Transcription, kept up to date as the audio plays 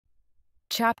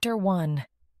Chapter 1.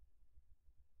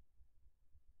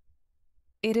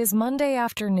 It is Monday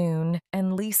afternoon,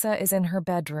 and Lisa is in her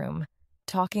bedroom,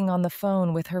 talking on the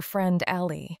phone with her friend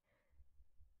Ellie.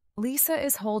 Lisa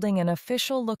is holding an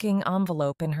official-looking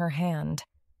envelope in her hand.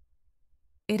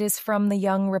 It is from the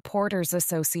Young Reporters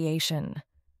Association.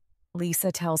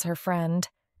 Lisa tells her friend,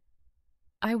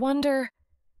 "I wonder,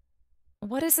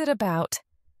 what is it about?"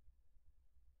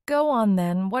 "Go on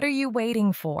then, what are you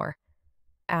waiting for?"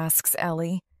 asks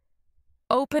Ellie.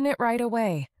 "Open it right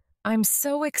away. I'm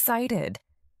so excited."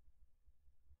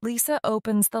 Lisa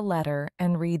opens the letter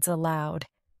and reads aloud.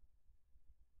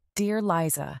 "Dear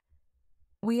Liza,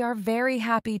 we are very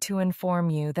happy to inform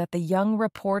you that the Young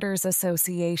Reporters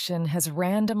Association has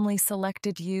randomly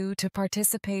selected you to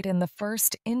participate in the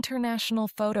first International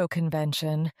Photo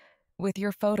Convention with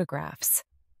your photographs.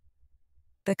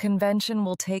 The convention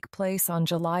will take place on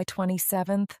July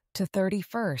 27th to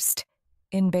 31st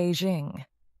in Beijing.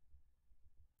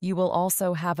 You will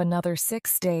also have another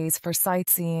 6 days for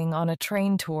sightseeing on a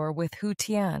train tour with Hu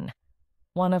Tian,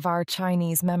 one of our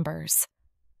Chinese members.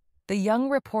 The Young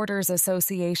Reporters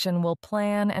Association will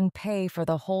plan and pay for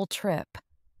the whole trip.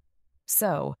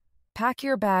 So, pack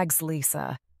your bags,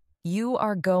 Lisa. You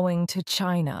are going to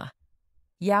China."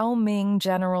 Yao Ming,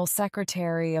 General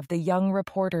Secretary of the Young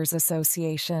Reporters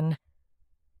Association.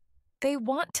 "They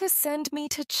want to send me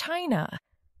to China.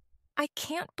 I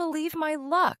can't believe my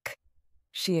luck,"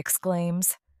 she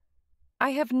exclaims.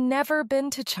 "I have never been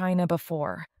to China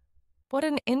before. What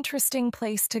an interesting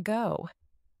place to go."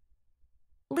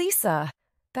 "Lisa,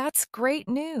 that's great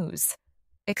news,"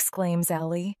 exclaims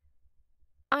Ellie.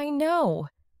 "I know,"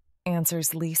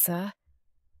 answers Lisa.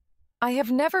 "I have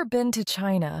never been to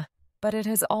China, but it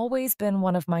has always been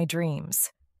one of my dreams,"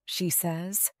 she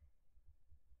says.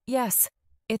 "Yes,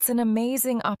 it's an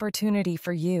amazing opportunity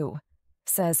for you,"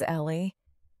 says Ellie.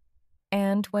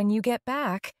 "And when you get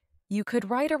back, you could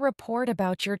write a report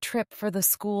about your trip for the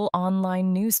school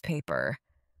online newspaper.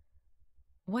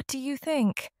 What do you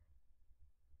think?"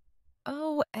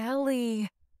 "Oh, Ellie,"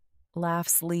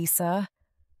 laughs Lisa.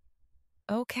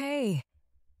 "Okay.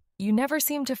 You never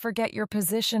seem to forget your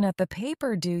position at the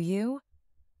paper, do you?"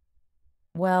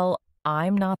 "Well,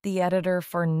 I'm not the editor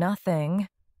for nothing."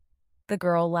 The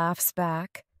girl laughs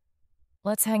back.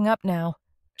 "Let's hang up now,"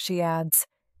 she adds.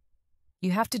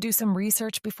 "You have to do some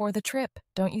research before the trip,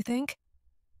 don't you think?"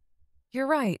 "You're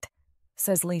right,"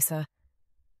 says Lisa.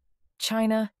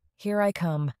 "China, here I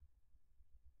come."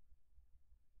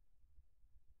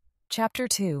 Chapter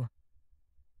 2.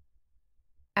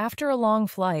 After a long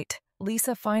flight,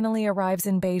 Lisa finally arrives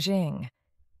in Beijing.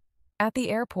 At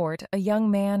the airport, a young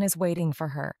man is waiting for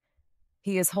her.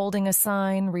 He is holding a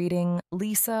sign reading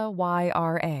Lisa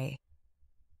YRA.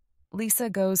 Lisa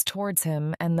goes towards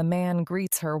him and the man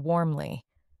greets her warmly.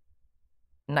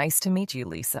 "Nice to meet you,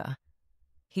 Lisa,"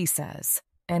 he says,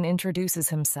 and introduces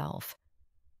himself.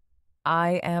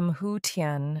 "I am Hu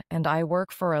Tian, and I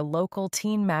work for a local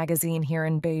teen magazine here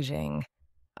in Beijing.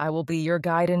 I will be your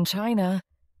guide in China,"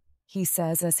 he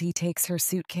says as he takes her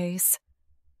suitcase.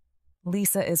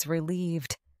 Lisa is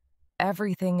relieved.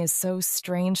 Everything is so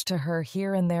strange to her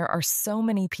here, and there are so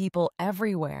many people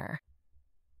everywhere.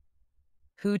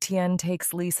 Hu Tian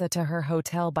takes Lisa to her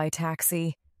hotel by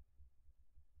taxi.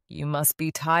 "You must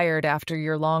be tired after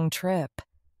your long trip,"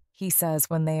 he says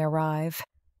when they arrive.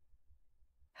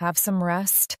 "Have some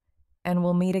rest, and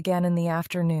we'll meet again in the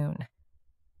afternoon.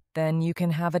 Then you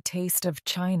can have a taste of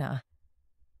China."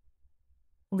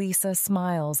 Lisa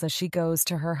smiles as she goes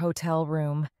to her hotel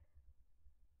room.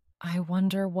 "I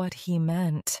wonder what he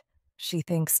meant," she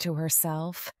thinks to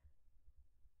herself.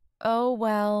 "Oh,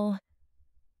 well,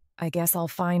 I guess I'll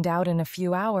find out in a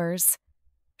few hours,"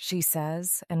 she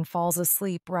says, and falls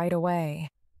asleep right away.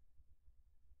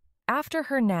 After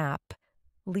her nap,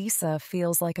 Lisa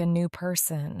feels like a new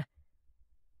person.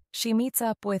 She meets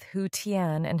up with Hu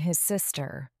Tian and his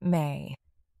sister, May.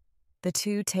 The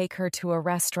two take her to a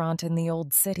restaurant in the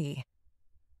old city.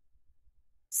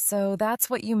 "So that's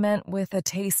what you meant with a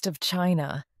taste of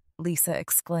China," Lisa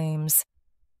exclaims.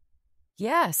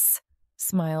 "Yes,"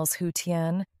 smiles Hu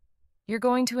Tian. "You're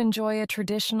going to enjoy a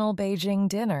traditional Beijing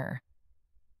dinner."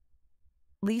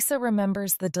 Lisa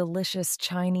remembers the delicious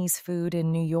Chinese food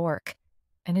in New York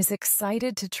and is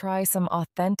excited to try some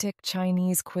authentic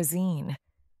Chinese cuisine.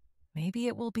 Maybe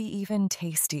it will be even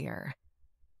tastier.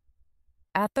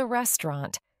 At the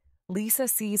restaurant, Lisa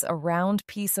sees a round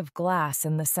piece of glass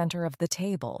in the center of the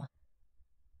table.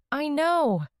 "I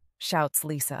know," shouts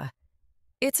Lisa.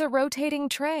 "It's a rotating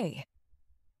tray."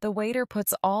 The waiter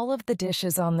puts all of the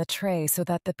dishes on the tray so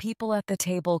that the people at the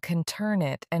table can turn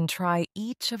it and try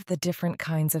each of the different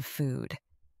kinds of food.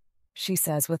 she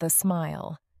says with a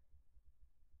smile.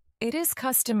 It is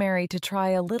customary to try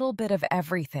a little bit of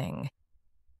everything.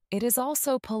 It is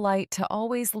also polite to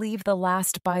always leave the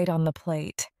last bite on the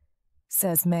plate,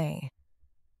 says May.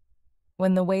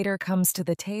 When the waiter comes to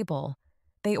the table,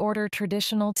 they order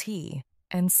traditional tea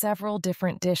and several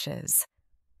different dishes.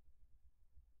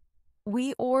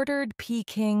 We ordered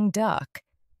Peking duck.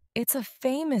 It's a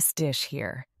famous dish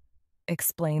here,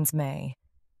 explains May.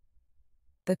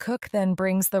 The cook then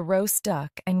brings the roast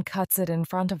duck and cuts it in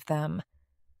front of them.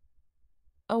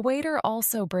 A waiter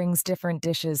also brings different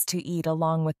dishes to eat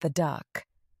along with the duck.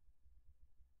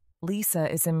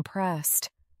 Lisa is impressed.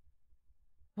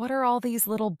 What are all these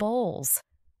little bowls?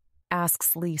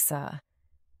 Asks Lisa.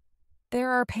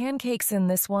 There are pancakes in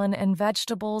this one and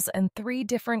vegetables and 3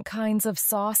 different kinds of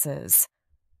sauces.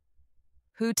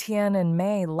 Hu Tian and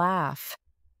May laugh.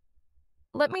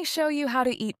 Let me show you how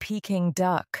to eat Peking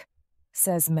duck,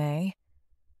 says May.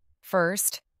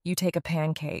 First, you take a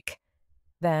pancake.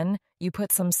 Then, you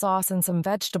put some sauce and some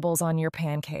vegetables on your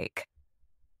pancake.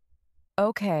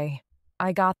 Okay,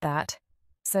 I got that,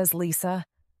 says Lisa.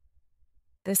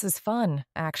 This is fun,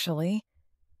 actually.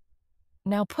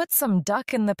 Now put some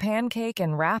duck in the pancake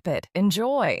and wrap it.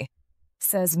 Enjoy,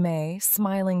 says May,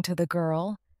 smiling to the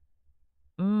girl.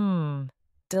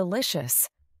 Delicious,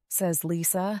 says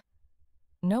Lisa.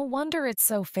 No wonder it's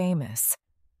so famous.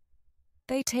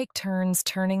 They take turns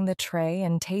turning the tray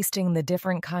and tasting the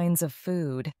different kinds of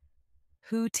food.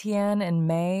 Hu Tian and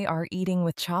May are eating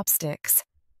with chopsticks.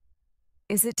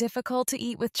 Is it difficult to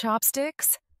eat with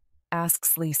chopsticks?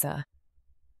 Asks Lisa.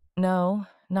 No,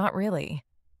 not really,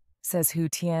 says Hu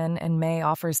Tian, and May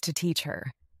offers to teach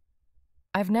her.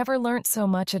 I've never learnt so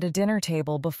much at a dinner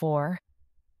table before,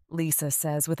 Lisa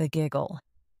says with a giggle.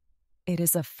 It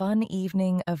is a fun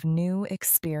evening of new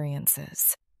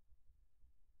experiences.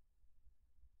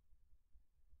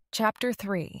 Chapter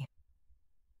 3.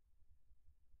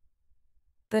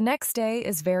 The next day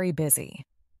is very busy.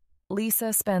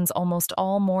 Lisa spends almost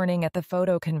all morning at the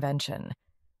photo convention,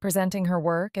 presenting her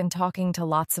work and talking to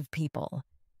lots of people.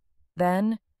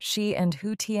 Then, she and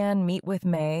Hu Tian meet with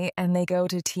May and they go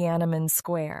to Tiananmen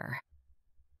Square.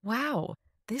 Wow,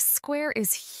 this square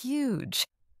is huge.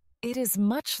 It is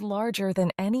much larger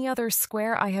than any other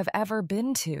square I have ever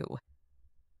been to,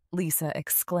 Lisa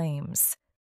exclaims.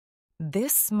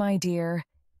 This, my dear,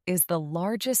 is the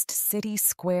largest city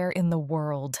square in the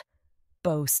world,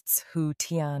 boasts Hu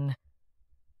Tian.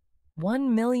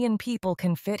 1 million people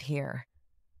can fit here.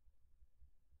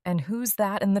 And who's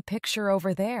that in the picture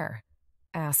over there?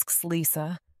 Asks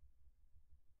Lisa.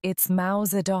 It's Mao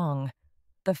Zedong,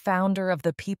 the founder of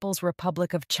the People's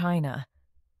Republic of China,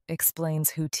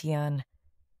 explains Hu Tian.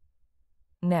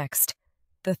 Next,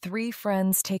 the 3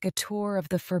 friends take a tour of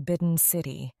the Forbidden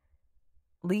City.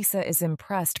 Lisa is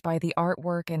impressed by the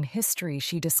artwork and history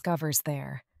she discovers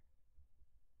there.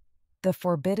 The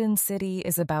Forbidden City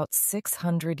is about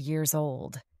 600 years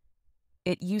old.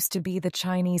 It used to be the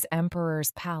Chinese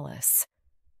emperor's palace.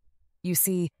 You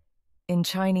see, in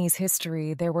Chinese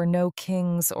history, there were no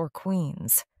kings or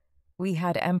queens. We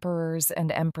had emperors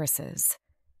and empresses.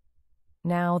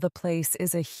 Now the place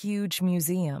is a huge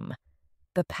museum,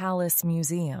 the Palace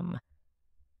Museum.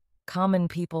 Common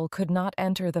people could not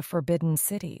enter the Forbidden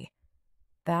City.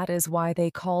 That is why they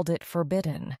called it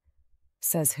forbidden,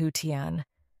 says Hu Tian.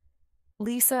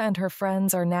 Lisa and her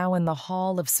friends are now in the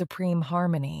Hall of Supreme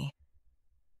Harmony.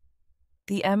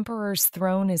 The Emperor's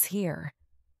throne is here,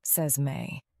 says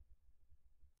May.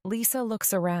 Lisa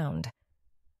looks around.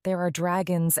 There are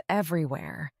dragons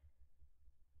everywhere.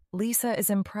 Lisa is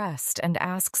impressed and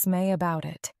asks May about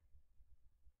it.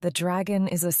 The dragon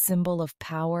is a symbol of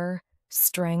power,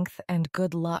 strength, and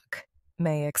good luck,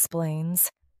 May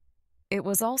explains. It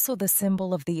was also the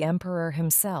symbol of the emperor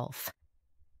himself.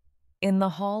 In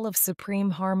the Hall of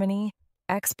Supreme Harmony,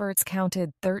 experts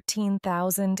counted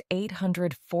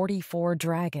 13,844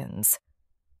 dragons,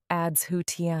 adds Hu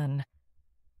Tian.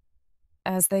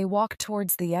 As they walk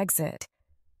towards the exit,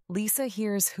 Lisa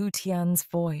hears Hu Tian's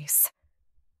voice.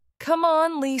 Come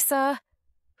on, Lisa,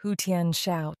 Hu Tian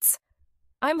shouts.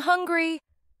 I'm hungry.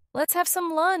 Let's have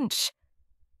some lunch.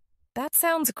 That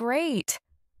sounds great,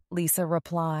 Lisa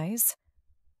replies.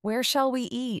 Where shall we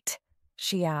eat?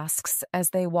 She asks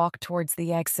as they walk towards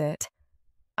the exit.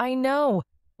 I know.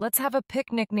 Let's have a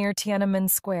picnic near Tiananmen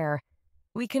Square.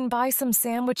 We can buy some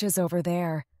sandwiches over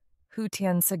there, Hu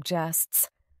Tian suggests,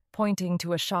 pointing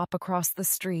to a shop across the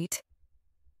street.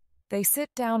 They sit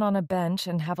down on a bench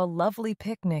and have a lovely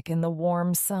picnic in the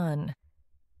warm sun.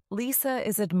 Lisa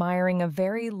is admiring a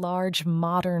very large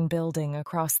modern building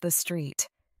across the street.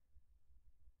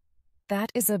 That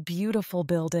is a beautiful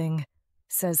building,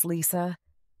 says Lisa.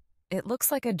 It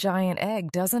looks like a giant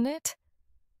egg, doesn't it?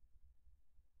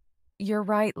 You're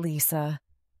right, Lisa,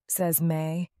 says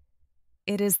May.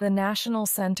 It is the National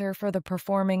Center for the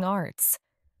Performing Arts,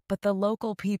 but the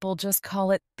local people just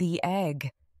call it the Egg.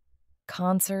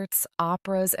 Concerts,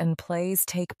 operas, and plays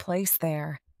take place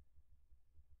there.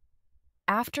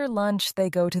 After lunch, they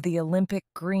go to the Olympic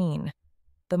Green,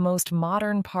 the most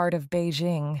modern part of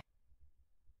Beijing.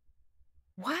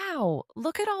 Wow,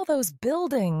 look at all those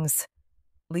buildings,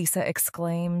 Lisa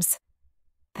exclaims.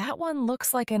 That one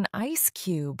looks like an ice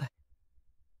cube.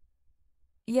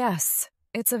 Yes,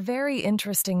 it's a very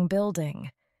interesting building.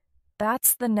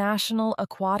 That's the National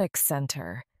Aquatic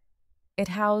Center. It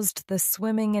housed the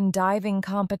swimming and diving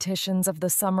competitions of the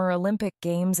Summer Olympic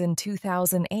Games in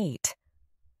 2008,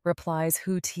 replies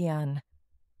Hu Tian.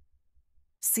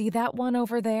 See that one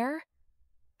over there?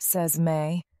 Says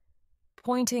May,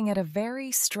 pointing at a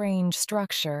very strange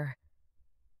structure.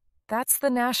 That's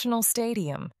the National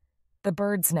Stadium, the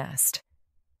Bird's Nest.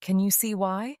 Can you see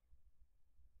why?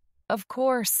 Of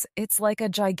course, it's like a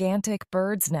gigantic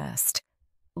bird's nest,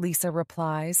 Lisa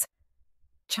replies.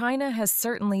 China has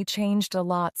certainly changed a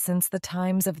lot since the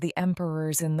times of the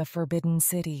emperors in the Forbidden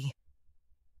City.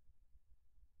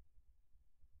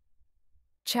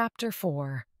 Chapter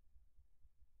 4.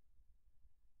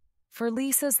 For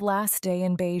Lisa's last day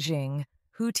in Beijing,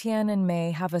 Hu Tian and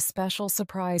May have a special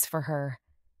surprise for her.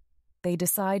 They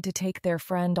decide to take their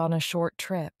friend on a short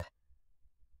trip.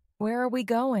 Where are we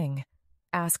going?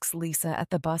 Asks Lisa at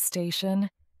the bus station.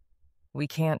 We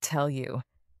can't tell you.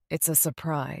 It's a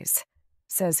surprise,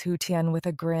 says Hu Tian with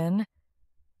a grin.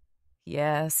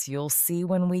 Yes, you'll see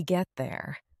when we get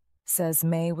there, says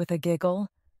May with a giggle.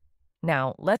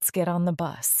 Now, let's get on the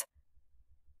bus.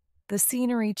 The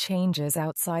scenery changes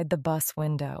outside the bus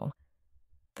window.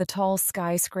 The tall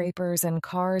skyscrapers and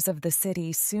cars of the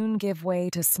city soon give way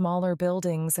to smaller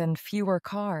buildings and fewer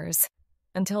cars,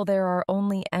 until there are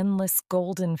only endless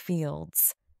golden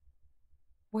fields.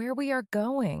 Where we are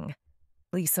going,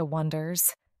 Lisa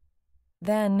wonders.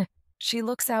 Then she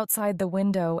looks outside the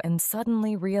window and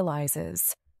suddenly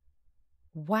realizes,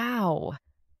 wow,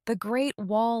 the Great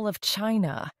Wall of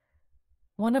China,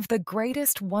 one of the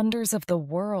greatest wonders of the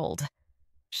world,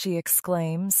 she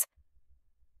exclaims.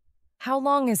 How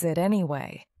long is it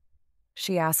anyway?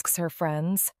 She asks her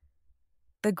friends.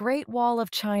 The Great Wall of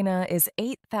China is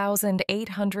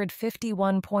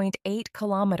 8,851.8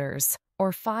 kilometers,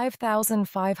 or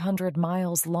 5,500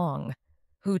 miles long,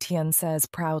 Hu Tian says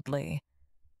proudly.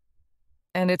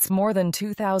 And it's more than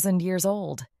 2,000 years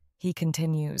old, he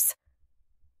continues.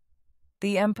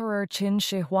 The Emperor Qin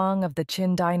Shi Huang of the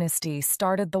Qin dynasty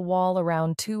started the wall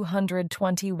around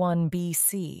 221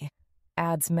 BC,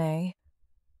 adds May.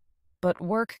 But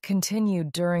work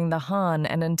continued during the Han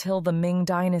and until the Ming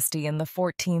dynasty in the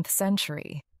 14th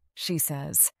century, she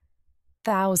says.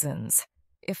 Thousands,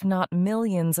 if not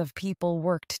millions of people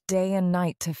worked day and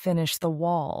night to finish the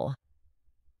wall.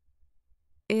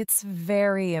 It's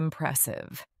very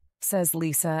impressive, says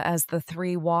Lisa as the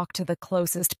three walk to the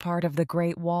closest part of the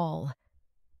Great Wall.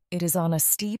 It is on a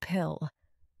steep hill.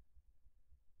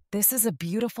 This is a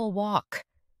beautiful walk,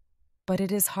 but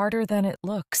it is harder than it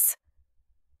looks,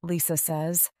 Lisa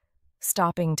says,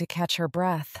 stopping to catch her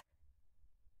breath.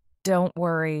 Don't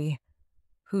worry,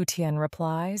 Hu Tian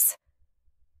replies.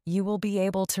 You will be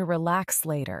able to relax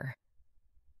later.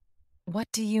 What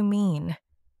do you mean?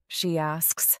 She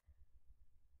asks.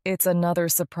 It's another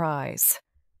surprise,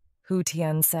 Hu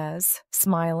Tian says,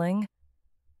 smiling.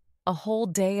 A whole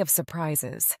day of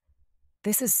surprises.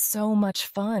 This is so much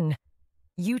fun.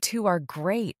 You two are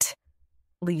great,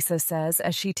 Lisa says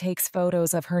as she takes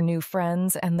photos of her new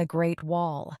friends and the Great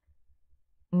Wall.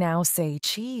 Now say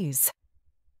cheese.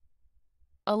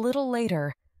 A little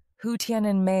later, Hu Tian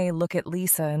and May look at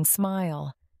Lisa and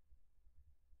smile.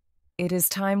 It is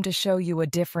time to show you a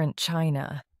different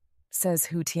China, says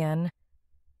Hu Tian.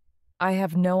 I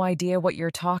have no idea what you're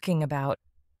talking about,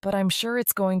 but I'm sure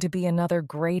it's going to be another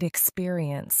great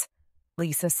experience,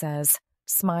 Lisa says,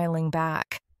 smiling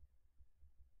back.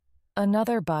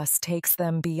 Another bus takes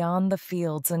them beyond the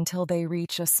fields until they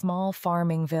reach a small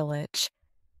farming village.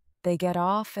 They get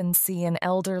off and see an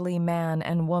elderly man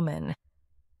and woman.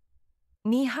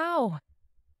 Ni hao,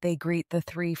 they greet the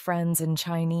three friends in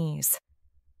Chinese.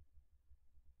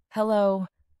 Hello,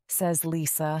 says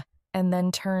Lisa, and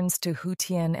then turns to Hu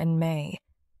Tian and May.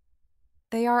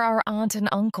 They are our aunt and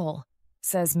uncle,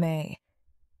 says May.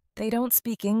 They don't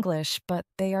speak English, but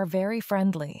they are very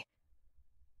friendly.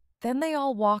 Then they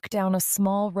all walk down a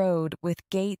small road with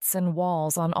gates and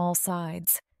walls on all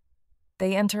sides.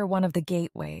 They enter one of the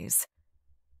gateways.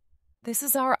 This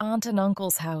is our aunt and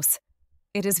uncle's house.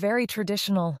 It is very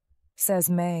traditional, says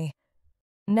May.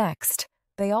 Next,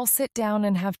 they all sit down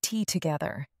and have tea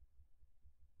together.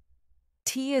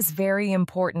 Tea is very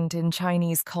important in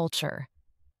Chinese culture,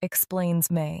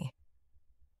 explains May.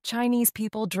 Chinese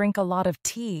people drink a lot of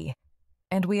tea,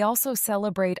 and we also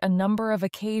celebrate a number of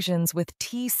occasions with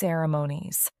tea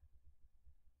ceremonies.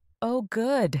 Oh,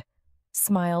 good,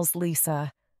 smiles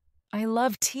Lisa. I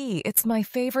love tea. It's my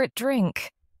favorite drink.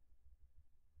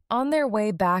 On their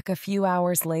way back a few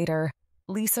hours later,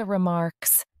 Lisa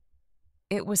remarks,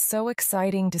 "It was so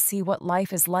exciting to see what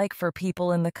life is like for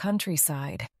people in the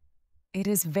countryside. It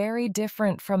is very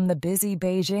different from the busy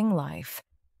Beijing life."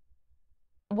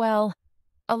 Well,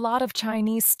 a lot of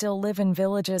Chinese still live in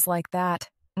villages like that,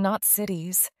 not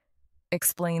cities,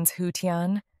 explains Hu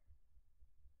Tian.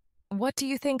 What do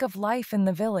you think of life in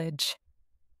the village?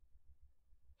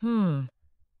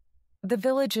 The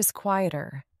village is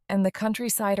quieter, and the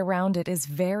countryside around it is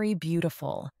very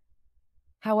beautiful.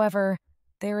 However,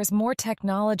 there is more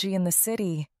technology in the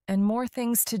city and more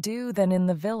things to do than in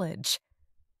the village,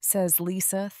 says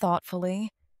Lisa thoughtfully.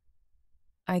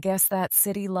 I guess that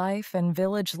city life and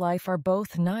village life are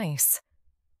both nice,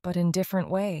 but in different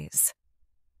ways.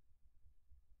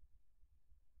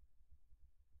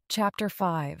 Chapter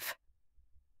 5.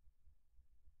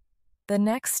 The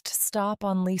next stop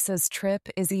on Lisa's trip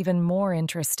is even more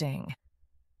interesting.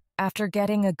 After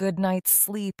getting a good night's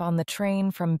sleep on the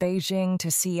train from Beijing to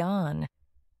Xi'an,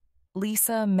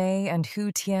 Lisa, May, and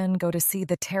Hu Tian go to see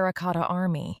the Terracotta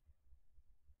Army.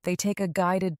 They take a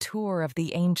guided tour of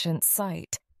the ancient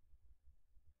site.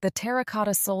 The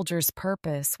Terracotta soldiers'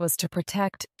 purpose was to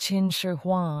protect Qin Shi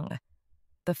Huang,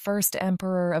 the first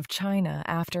emperor of China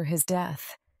after his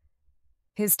death.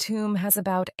 His tomb has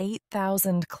about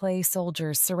 8,000 clay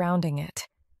soldiers surrounding it.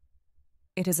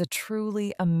 It is a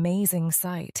truly amazing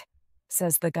sight,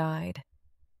 says the guide.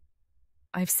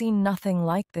 I've seen nothing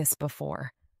like this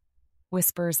before,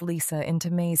 whispers Lisa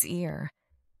into May's ear.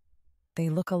 They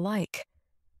look alike,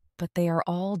 but they are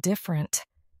all different.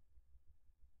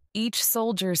 Each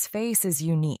soldier's face is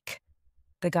unique,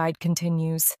 the guide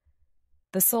continues.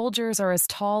 The soldiers are as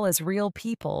tall as real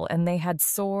people, and they had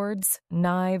swords,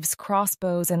 knives,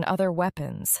 crossbows, and other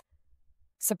weapons.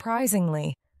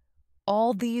 Surprisingly,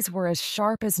 all these were as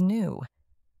sharp as new.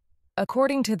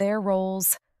 According to their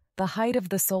roles, the height of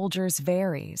the soldiers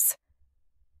varies.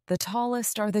 The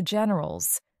tallest are the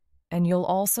generals, and you'll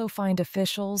also find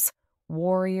officials,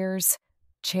 warriors,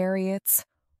 chariots,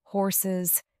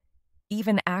 horses,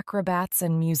 even acrobats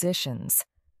and musicians.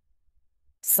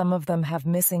 Some of them have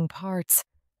missing parts,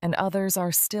 and others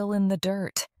are still in the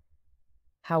dirt.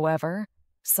 However,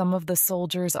 some of the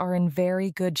soldiers are in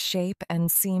very good shape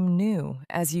and seem new,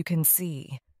 as you can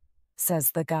see,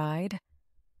 says the guide.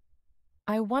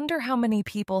 I wonder how many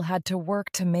people had to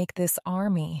work to make this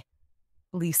army,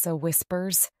 Lisa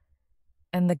whispers,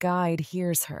 and the guide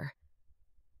hears her.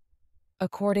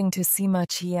 According to Sima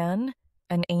Qian,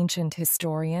 an ancient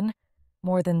historian,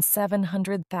 more than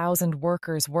 700,000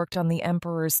 workers worked on the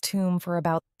emperor's tomb for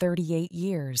about 38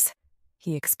 years,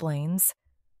 he explains.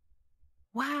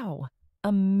 Wow,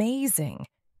 amazing,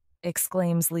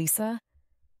 exclaims Lisa.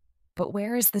 But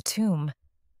where is the tomb?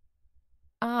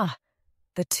 Ah,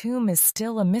 the tomb is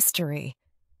still a mystery,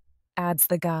 adds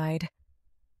the guide.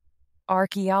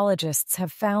 Archaeologists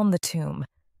have found the tomb,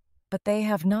 but they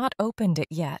have not opened it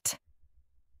yet.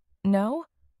 No?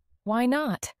 Why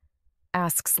not?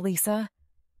 Asks Lisa.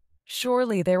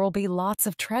 Surely there will be lots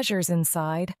of treasures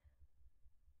inside.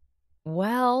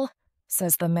 Well,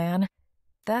 says the man,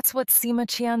 that's what Sima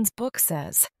Qian's book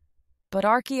says. But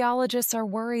archaeologists are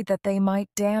worried that they might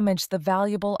damage the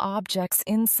valuable objects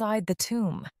inside the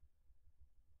tomb.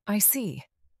 I see,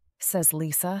 says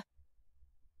Lisa.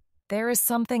 There is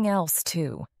something else,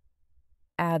 too,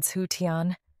 adds Hu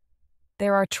Tian.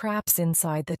 There are traps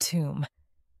inside the tomb.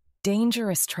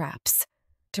 Dangerous traps,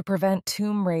 to prevent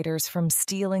tomb raiders from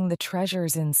stealing the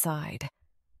treasures inside.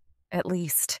 At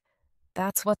least,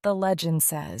 that's what the legend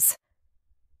says.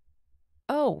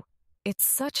 Oh, it's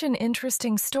such an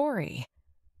interesting story.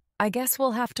 I guess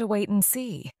we'll have to wait and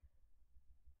see.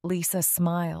 Lisa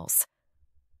smiles.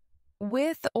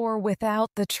 With or without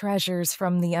the treasures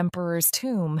from the emperor's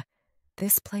tomb,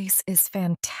 this place is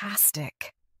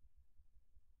fantastic.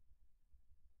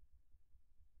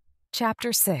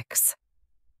 Chapter 6.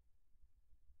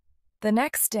 The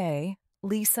next day,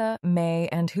 Lisa, May,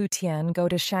 and Hu Tian go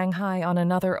to Shanghai on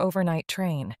another overnight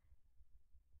train.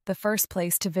 The first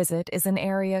place to visit is an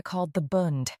area called the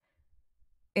Bund.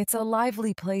 It's a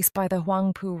lively place by the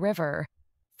Huangpu River,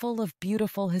 full of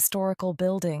beautiful historical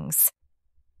buildings.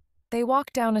 They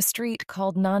walk down a street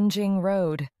called Nanjing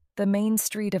Road, the main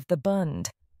street of the Bund,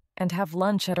 and have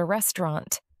lunch at a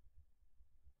restaurant.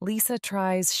 Lisa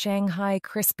tries Shanghai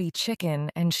crispy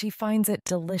chicken and she finds it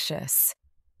delicious.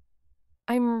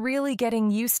 I'm really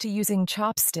getting used to using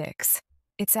chopsticks.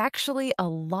 It's actually a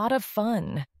lot of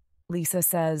fun, Lisa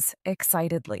says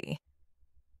excitedly.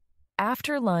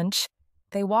 After lunch,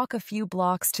 they walk a few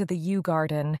blocks to the Yew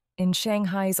Garden in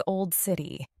Shanghai's Old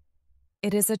City.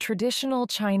 It is a traditional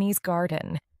Chinese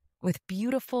garden with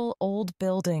beautiful old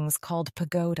buildings called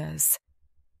pagodas.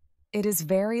 It is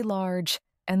very large,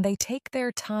 and they take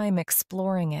their time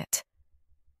exploring it.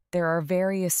 There are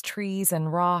various trees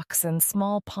and rocks and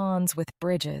small ponds with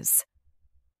bridges.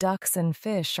 Ducks and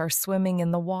fish are swimming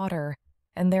in the water,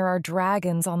 and there are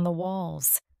dragons on the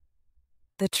walls.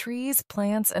 The trees,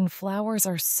 plants, and flowers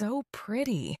are so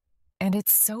pretty, and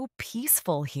it's so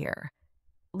peaceful here.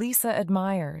 Lisa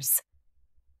admires.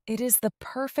 It is the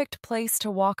perfect place to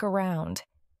walk around.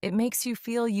 It makes you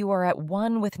feel you are at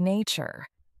one with nature.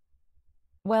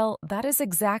 Well, that is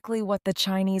exactly what the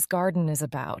Chinese garden is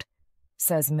about,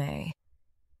 says May.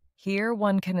 Here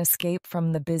one can escape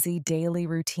from the busy daily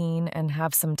routine and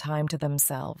have some time to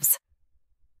themselves.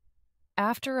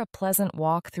 After a pleasant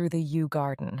walk through the Yew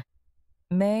Garden,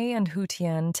 May and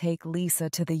Hutian take Lisa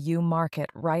to the Yew Market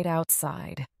right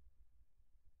outside.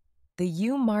 The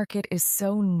Yew Market is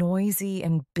so noisy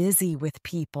and busy with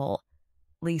people,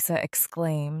 Lisa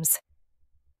exclaims.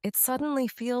 It suddenly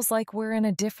feels like we're in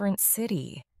a different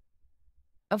city.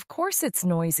 Of course it's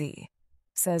noisy,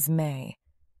 says May.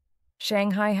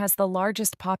 Shanghai has the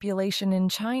largest population in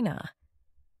China.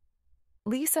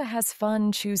 Lisa has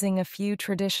fun choosing a few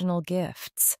traditional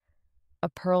gifts. A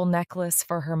pearl necklace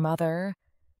for her mother,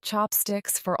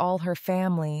 chopsticks for all her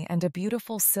family, and a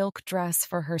beautiful silk dress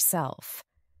for herself.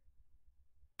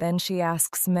 Then she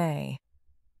asks May,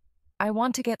 I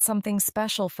want to get something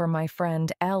special for my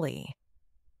friend Ellie.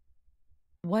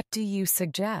 What do you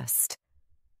suggest?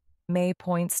 May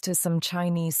points to some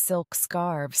Chinese silk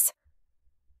scarves.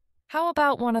 How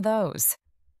about one of those?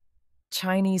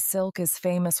 Chinese silk is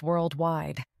famous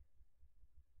worldwide.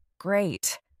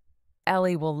 Great.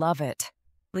 Ellie will love it,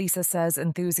 Lisa says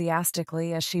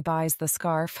enthusiastically as she buys the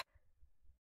scarf.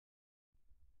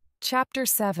 Chapter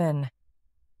 7.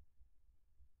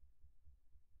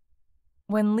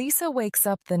 When Lisa wakes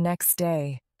up the next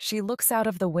day, she looks out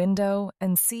of the window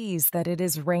and sees that it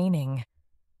is raining.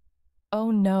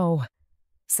 Oh no,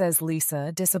 says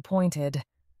Lisa, disappointed.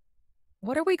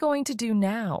 What are we going to do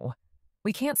now?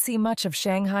 We can't see much of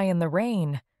Shanghai in the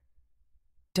rain.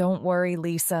 Don't worry,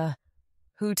 Lisa,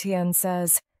 Hutian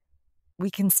says. We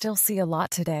can still see a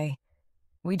lot today.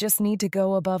 We just need to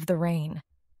go above the rain.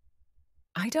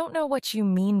 I don't know what you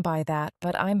mean by that,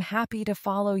 but I'm happy to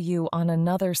follow you on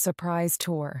another surprise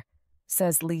tour,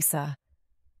 says Lisa.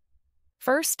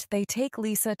 First, they take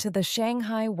Lisa to the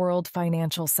Shanghai World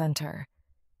Financial Center.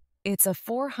 It's a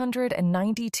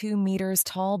 492 meters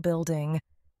tall building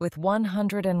with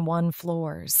 101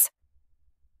 floors.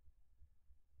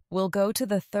 We'll go to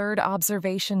the third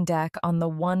observation deck on the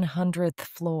 100th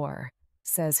floor,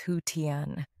 says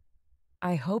Hutian.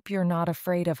 I hope you're not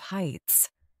afraid of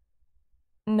heights.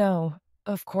 No,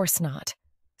 of course not,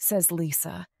 says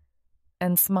Lisa,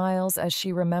 and smiles as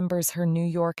she remembers her New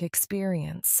York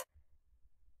experience.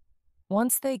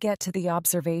 Once they get to the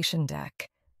observation deck,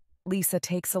 Lisa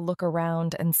takes a look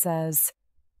around and says,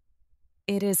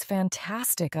 It is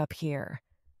fantastic up here.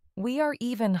 We are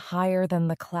even higher than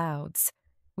the clouds.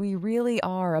 We really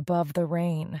are above the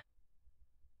rain.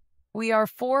 We are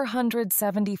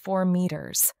 474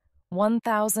 meters,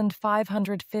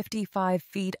 1,555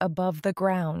 feet above the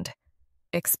ground,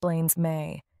 explains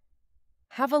May.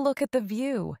 Have a look at the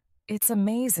view. It's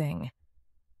amazing.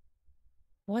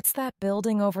 What's that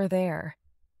building over there?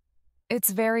 It's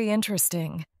very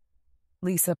interesting.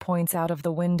 Lisa points out of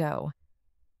the window.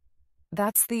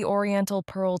 That's the Oriental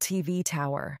Pearl TV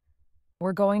tower.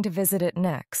 We're going to visit it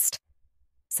next,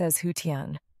 says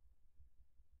Hutian.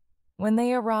 When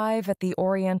they arrive at the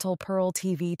Oriental Pearl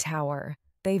TV tower,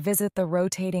 they visit the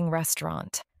rotating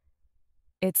restaurant.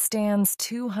 It stands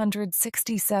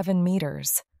 267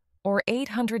 meters, or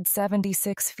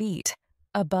 876 feet,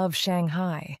 above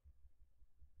Shanghai.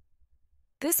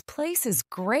 This place is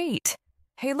great.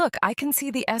 Hey, look, I can see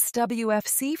the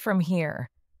SWFC from here,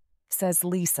 says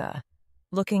Lisa,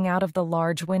 looking out of the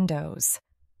large windows.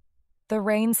 The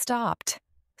rain stopped,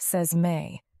 says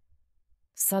May.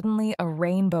 Suddenly, a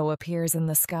rainbow appears in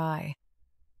the sky.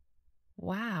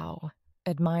 Wow,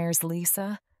 admires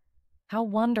Lisa. How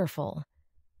wonderful.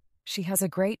 She has a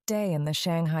great day in the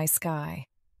Shanghai sky.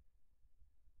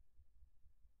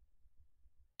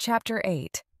 Chapter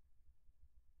 8.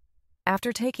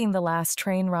 After taking the last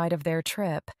train ride of their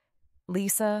trip,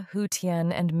 Lisa,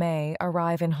 Hu-Tien, and May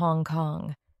arrive in Hong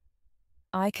Kong.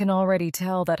 I can already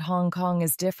tell that Hong Kong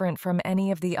is different from any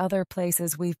of the other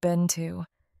places we've been to.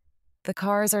 The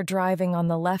cars are driving on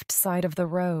the left side of the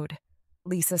road,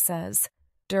 Lisa says,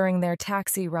 during their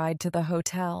taxi ride to the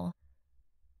hotel.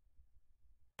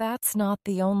 That's not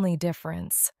the only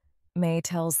difference, May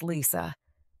tells Lisa.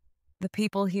 The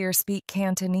people here speak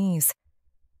Cantonese.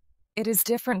 It is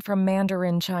different from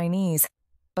Mandarin Chinese,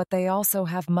 but they also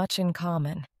have much in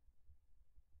common.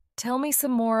 Tell me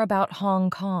some more about Hong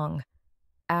Kong,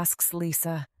 asks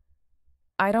Lisa.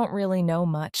 I don't really know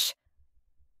much.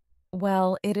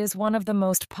 Well, it is one of the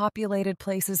most populated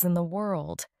places in the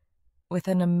world, with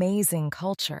an amazing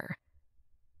culture.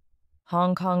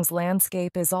 Hong Kong's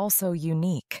landscape is also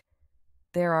unique.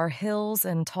 There are hills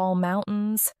and tall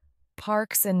mountains,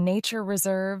 parks and nature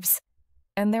reserves,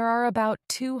 and there are about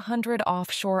 200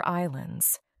 offshore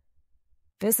islands.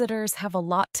 Visitors have a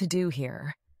lot to do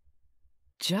here.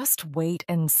 Just wait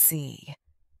and see,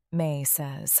 May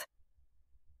says.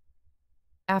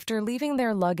 After leaving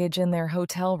their luggage in their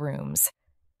hotel rooms,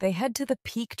 they head to the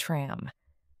Peak Tram.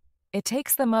 It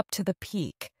takes them up to the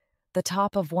peak, the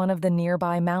top of one of the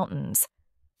nearby mountains,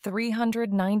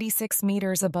 396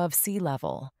 meters above sea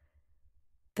level.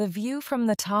 The view from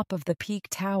the top of the Peak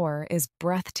Tower is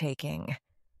breathtaking.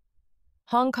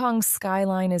 Hong Kong's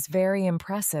skyline is very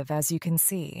impressive, as you can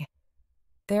see.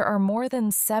 There are more than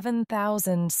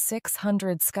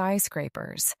 7,600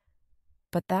 skyscrapers.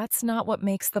 But that's not what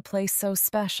makes the place so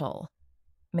special,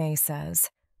 May says.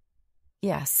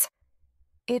 Yes,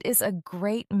 it is a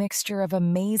great mixture of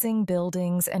amazing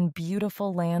buildings and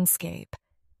beautiful landscape.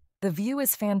 The view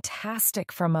is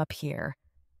fantastic from up here,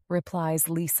 replies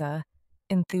Lisa,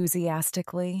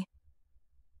 enthusiastically.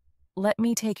 Let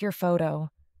me take your photo.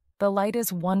 The light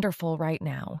is wonderful right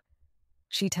now,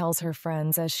 she tells her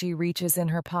friends as she reaches in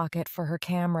her pocket for her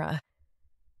camera.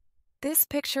 This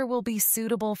picture will be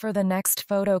suitable for the next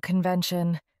photo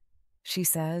convention, she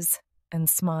says, and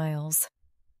smiles.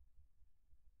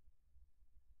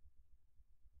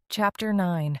 Chapter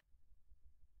 9.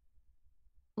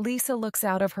 Lisa looks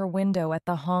out of her window at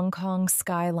the Hong Kong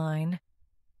skyline.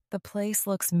 The place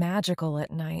looks magical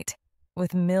at night,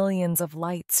 with millions of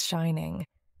lights shining.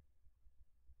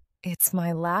 It's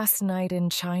my last night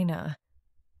in China,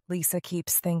 Lisa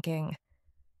keeps thinking.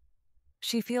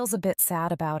 She feels a bit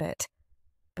sad about it,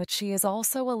 but she is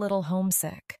also a little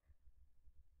homesick.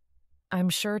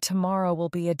 I'm sure tomorrow will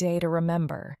be a day to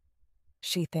remember,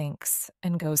 she thinks,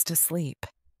 and goes to sleep.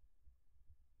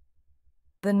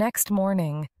 The next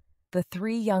morning, the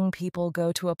three young people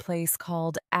go to a place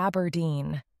called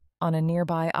Aberdeen on a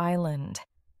nearby island.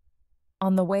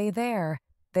 On the way there,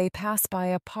 they pass by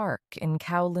a park in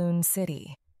Kowloon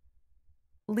City.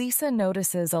 Lisa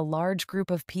notices a large group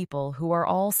of people who are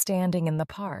all standing in the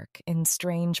park in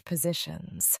strange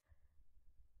positions.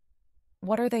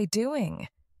 What are they doing?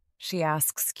 She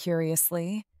asks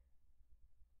curiously.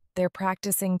 They're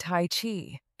practicing Tai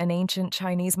Chi, an ancient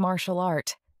Chinese martial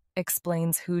art,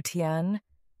 explains Hu-Tien.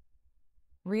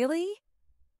 Really?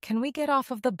 Can we get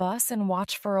off of the bus and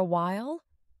watch for a while?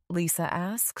 Lisa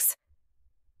asks.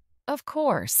 Of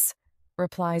course,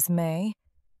 replies May.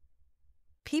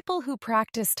 People who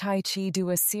practice Tai Chi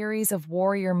do a series of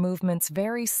warrior movements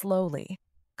very slowly,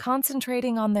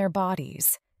 concentrating on their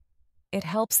bodies. It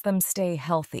helps them stay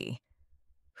healthy,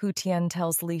 Hu-Tien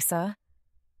tells Lisa.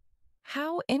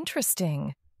 How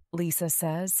interesting, Lisa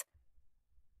says.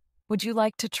 Would you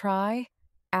like to try?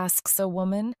 Asks a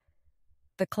woman.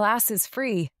 The class is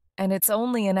free, and it's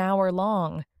only an hour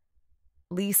long.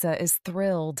 Lisa is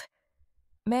thrilled.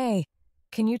 May,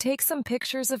 can you take some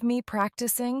pictures of me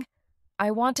practicing?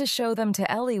 I want to show them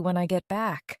to Ellie when I get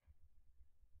back.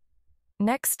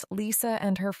 Next, Lisa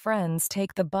and her friends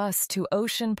take the bus to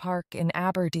Ocean Park in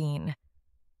Aberdeen.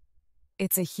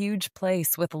 It's a huge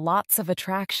place with lots of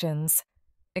attractions,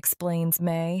 explains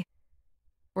May.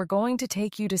 We're going to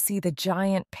take you to see the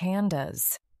giant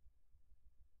pandas.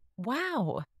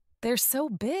 Wow, they're so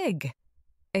big,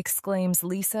 exclaims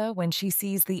Lisa when she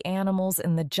sees the animals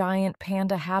in the giant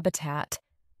panda habitat.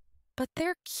 But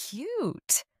they're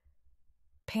cute.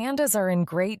 Pandas are in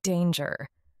great danger.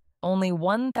 Only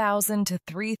 1,000 to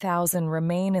 3,000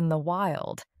 remain in the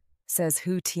wild, says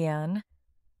Hu-Tien.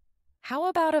 How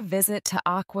about a visit to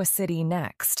Aqua City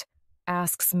next?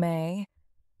 Asks May.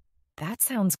 That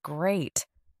sounds great,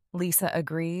 Lisa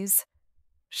agrees.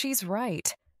 She's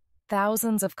right.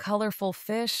 Thousands of colorful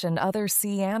fish and other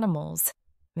sea animals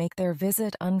make their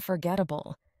visit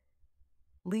unforgettable.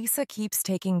 Lisa keeps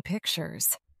taking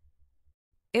pictures.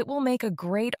 It will make a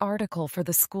great article for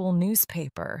the school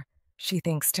newspaper, she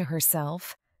thinks to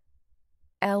herself.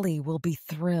 Ellie will be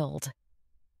thrilled.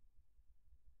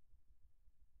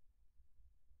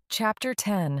 Chapter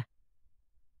 10.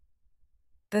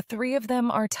 The three of them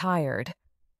are tired,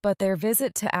 but their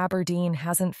visit to Aberdeen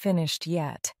hasn't finished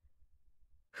yet.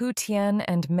 Hu Tian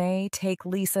and Mei take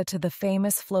Lisa to the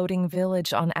famous floating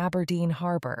village on Aberdeen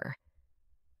Harbor.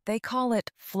 They call it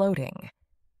floating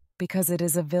because it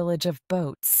is a village of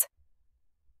boats.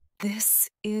 This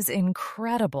is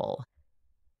incredible.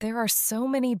 There are so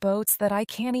many boats that I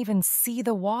can't even see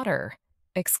the water,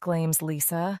 exclaims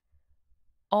Lisa.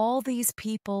 All these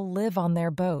people live on their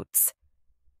boats.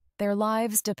 Their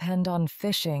lives depend on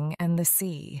fishing and the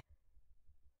sea.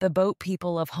 The boat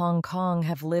people of Hong Kong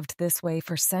have lived this way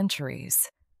for centuries,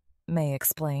 Mei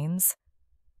explains.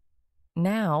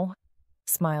 Now,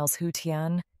 smiles Hu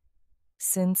Tian,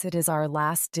 since it is our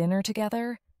last dinner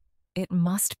together, it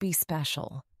must be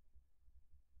special.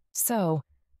 So,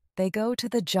 they go to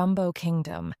the Jumbo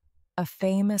Kingdom, a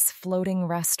famous floating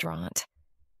restaurant.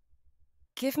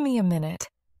 Give me a minute,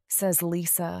 says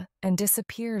Lisa, and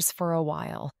disappears for a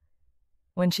while.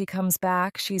 When she comes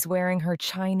back, she's wearing her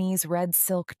Chinese red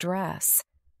silk dress.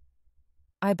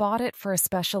 I bought it for a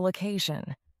special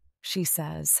occasion, she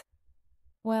says.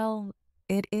 Well,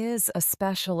 it is a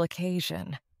special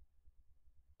occasion.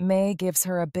 Mei gives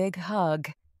her a big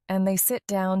hug, and they sit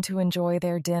down to enjoy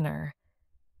their dinner.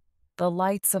 The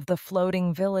lights of the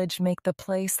floating village make the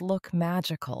place look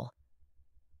magical.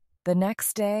 The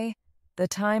next day, the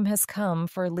time has come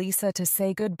for Lisa to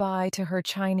say goodbye to her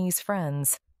Chinese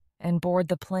friends and board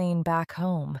the plane back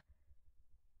home.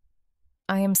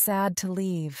 I am sad to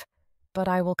leave, but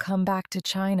I will come back to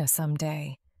China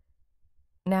someday.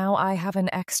 Now I have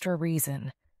an extra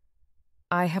reason.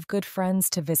 I have good friends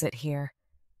to visit here,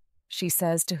 she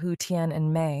says to Hu Tian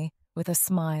and Mei with a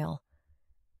smile.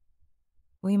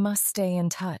 We must stay in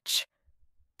touch.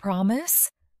 Promise?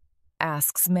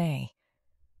 Asks Mei.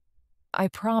 I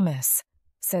promise,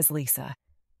 says Lisa,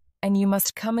 and you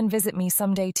must come and visit me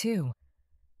someday too.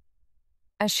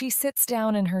 As she sits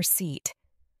down in her seat,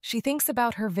 she thinks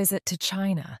about her visit to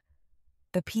China.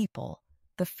 The people,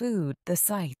 the food, the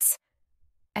sights.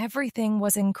 Everything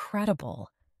was incredible.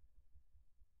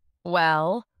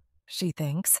 Well, she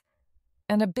thinks,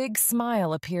 and a big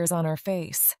smile appears on her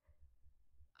face.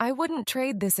 I wouldn't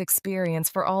trade this experience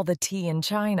for all the tea in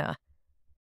China,